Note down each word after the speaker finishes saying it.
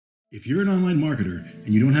If you're an online marketer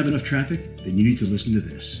and you don't have enough traffic, then you need to listen to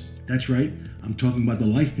this. That's right, I'm talking about the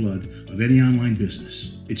lifeblood of any online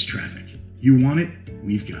business. It's traffic. You want it,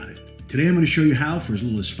 we've got it. Today I'm going to show you how, for as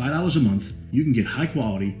little as $5 a month, you can get high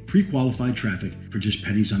quality, pre-qualified traffic for just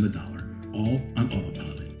pennies on the dollar, all on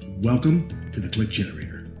autopilot. Welcome to the Click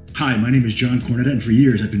Generator. Hi, my name is John Cornetta, and for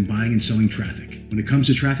years I've been buying and selling traffic. When it comes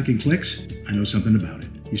to traffic and clicks, I know something about it.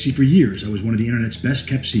 You see, for years, I was one of the internet's best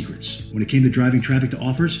kept secrets. When it came to driving traffic to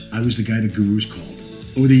offers, I was the guy the gurus called.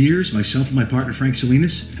 Over the years, myself and my partner Frank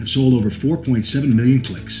Salinas have sold over 4.7 million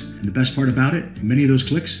clicks. And the best part about it, many of those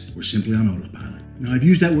clicks were simply on autopilot. Now, I've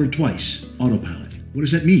used that word twice, autopilot. What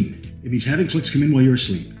does that mean? It means having clicks come in while you're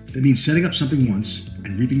asleep. That means setting up something once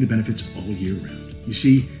and reaping the benefits all year round. You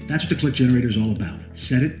see, that's what the Click Generator is all about.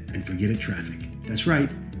 Set it and forget it traffic. That's right,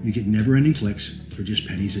 you get never-ending clicks for just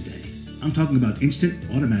pennies a day. I'm talking about instant,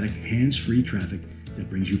 automatic, hands-free traffic that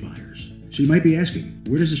brings you buyers. So you might be asking,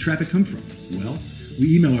 where does this traffic come from? Well,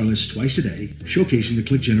 we email our lists twice a day, showcasing the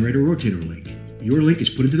Click Generator rotator link. Your link is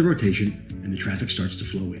put into the rotation, and the traffic starts to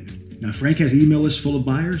flow in. Now, Frank has an email list full of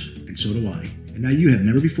buyers, and so do I. And now you have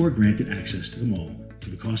never before granted access to them all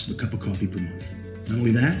for the cost of a cup of coffee per month. Not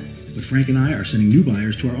only that, but Frank and I are sending new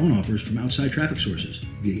buyers to our own offers from outside traffic sources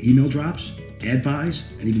via email drops, ad buys,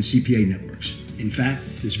 and even CPA networks. In fact,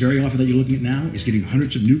 this very offer that you're looking at now is getting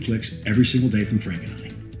hundreds of new clicks every single day from Frank and I.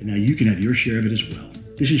 And now you can have your share of it as well.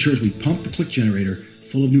 This ensures we pump the Click Generator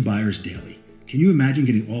full of new buyers daily. Can you imagine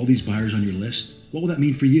getting all these buyers on your list? What will that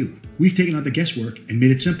mean for you? We've taken out the guesswork and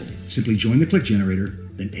made it simple. Simply join the Click Generator,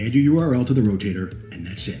 then add your URL to the rotator, and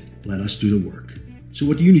that's it. Let us do the work. So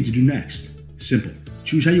what do you need to do next? Simple.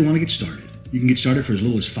 Choose how you want to get started. You can get started for as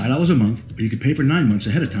little as $5 a month, or you can pay for 9 months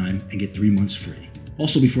ahead of time and get 3 months free.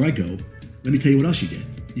 Also, before I go, let me tell you what else you get.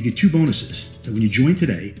 You get 2 bonuses that when you join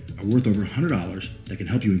today are worth over $100 that can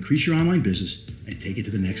help you increase your online business and take it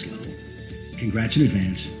to the next level. Congrats in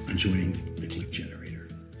advance on joining the Click